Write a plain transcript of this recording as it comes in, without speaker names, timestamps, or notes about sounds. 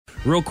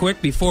real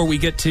quick, before we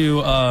get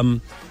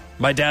to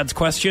my dad's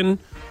question,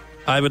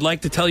 I would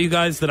like to tell you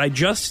guys that I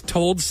just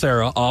told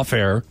Sarah off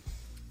air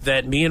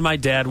that me and my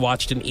dad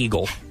watched an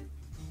eagle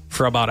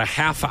for about a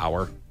half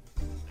hour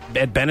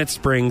at Bennett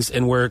Springs,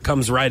 and where it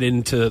comes right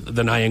into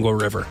the Niangua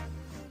River.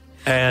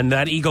 And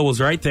that eagle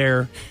was right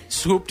there,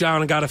 swooped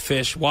down and got a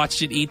fish,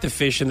 watched it eat the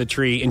fish in the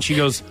tree, and she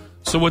goes,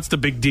 "So what's the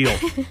big deal?"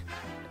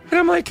 And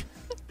I'm like,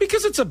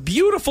 because it's a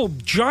beautiful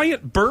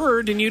giant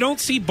bird, and you don't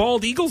see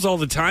bald eagles all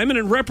the time, and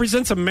it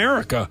represents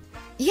America.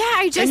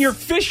 Yeah, And you're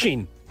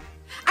fishing.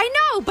 I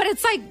know, but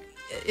it's like,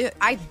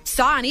 I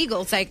saw an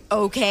eagle. It's like,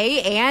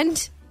 okay,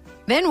 and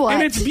then what?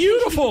 And it's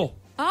beautiful.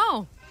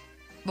 Oh,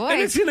 boy.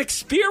 And it's an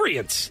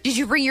experience. Did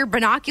you bring your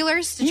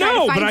binoculars to try to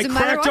find some other ones? No, but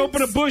I cracked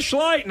open a bush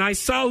light, and I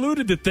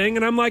saluted the thing,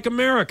 and I'm like,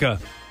 America.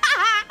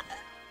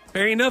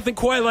 There ain't nothing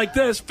quite like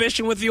this.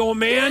 Fishing with the old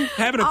man,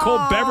 having a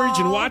cold beverage,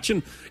 and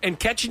watching and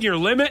catching your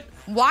limit.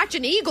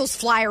 Watching eagles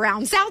fly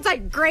around sounds like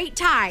a great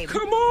time.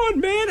 Come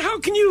on, man. How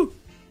can you...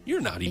 You're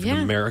not even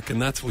American.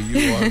 That's what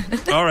you are.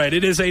 All right,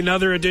 it is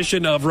another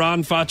edition of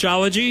Ron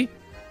Fotchology.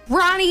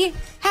 Ronnie,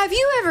 have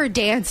you ever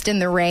danced in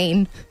the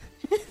rain?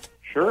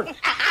 Sure. What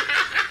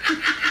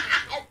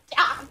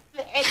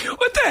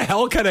the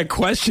hell kind of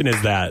question is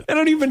that? I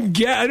don't even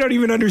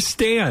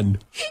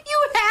understand.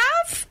 You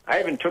have? I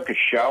even took a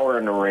shower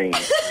in the rain.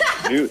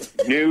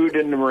 Nude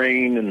in the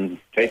rain and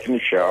taking a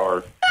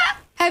shower.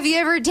 Have you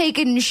ever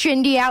taken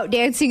Shindy out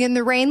dancing in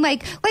the rain?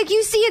 Like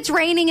you see it's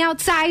raining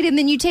outside and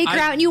then you take her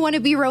out and you want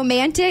to be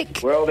romantic?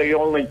 Well,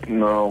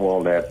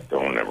 that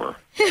don't ever.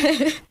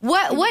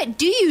 What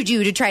do you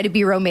do to try to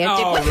be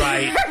romantic? Oh,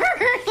 right.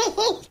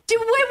 What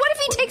if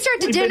he takes her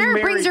out to dinner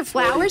and brings her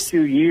flowers?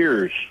 2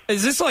 years.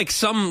 Is this like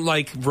some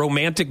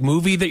romantic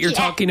movie that you're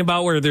talking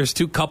about where there's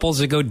two couples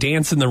that go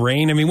dance in the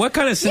rain? I mean, what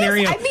kind of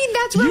scenario? Yes, I mean,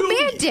 that's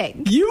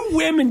romantic. You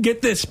women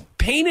get this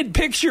painted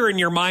picture in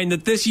your mind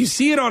that you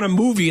see it on a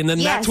movie and then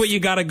that's what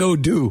you got to go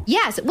do.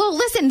 Yes. Well,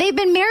 listen, they've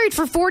been married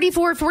for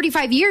 44,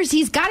 45 years.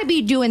 He's got to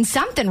be doing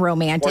something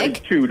romantic.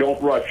 42,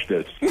 don't rush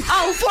this.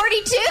 Oh,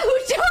 42.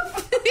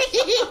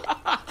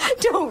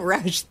 Don't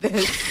rush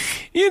this.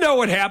 You know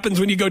what happens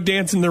when you go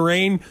dance in the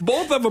rain?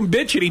 Both of them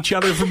bitch at each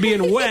other for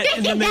being wet,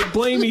 and then they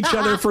blame each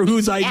other for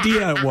whose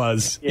idea it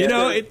was.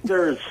 Yeah,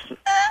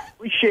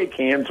 we shake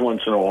hands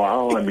once in a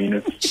while. I mean,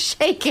 it's...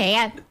 Shake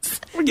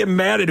hands. We get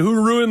mad at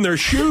who ruined their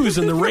shoes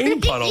in the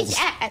rain puddles.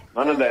 Yes.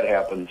 None of that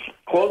happens.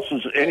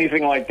 Closest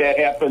anything like that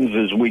happens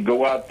is we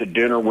go out to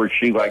dinner where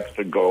she likes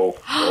to go.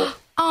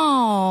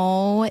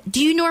 Oh,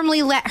 do you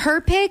normally let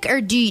her pick,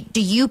 or do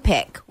you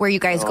pick where you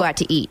guys go out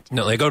to eat?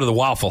 No, they go to the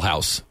Waffle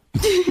House.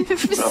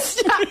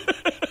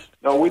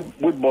 No, we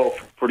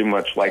both pretty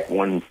much like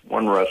one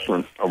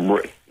restaurant.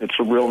 It's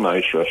a real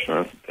nice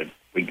restaurant that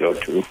we go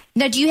to.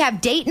 Now, do you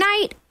have date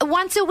night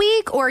once a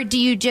week, or do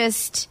you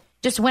just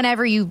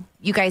whenever you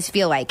guys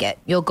feel like it,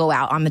 you'll go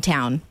out on the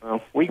town?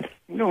 We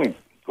don't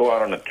go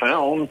out on the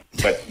town,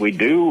 but we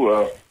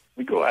do.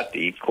 We go out to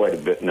eat quite a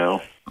bit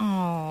now.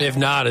 Oh. If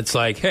not, it's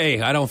like, hey,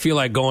 I don't feel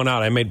like going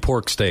out. I made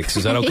pork steaks.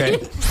 Is that okay?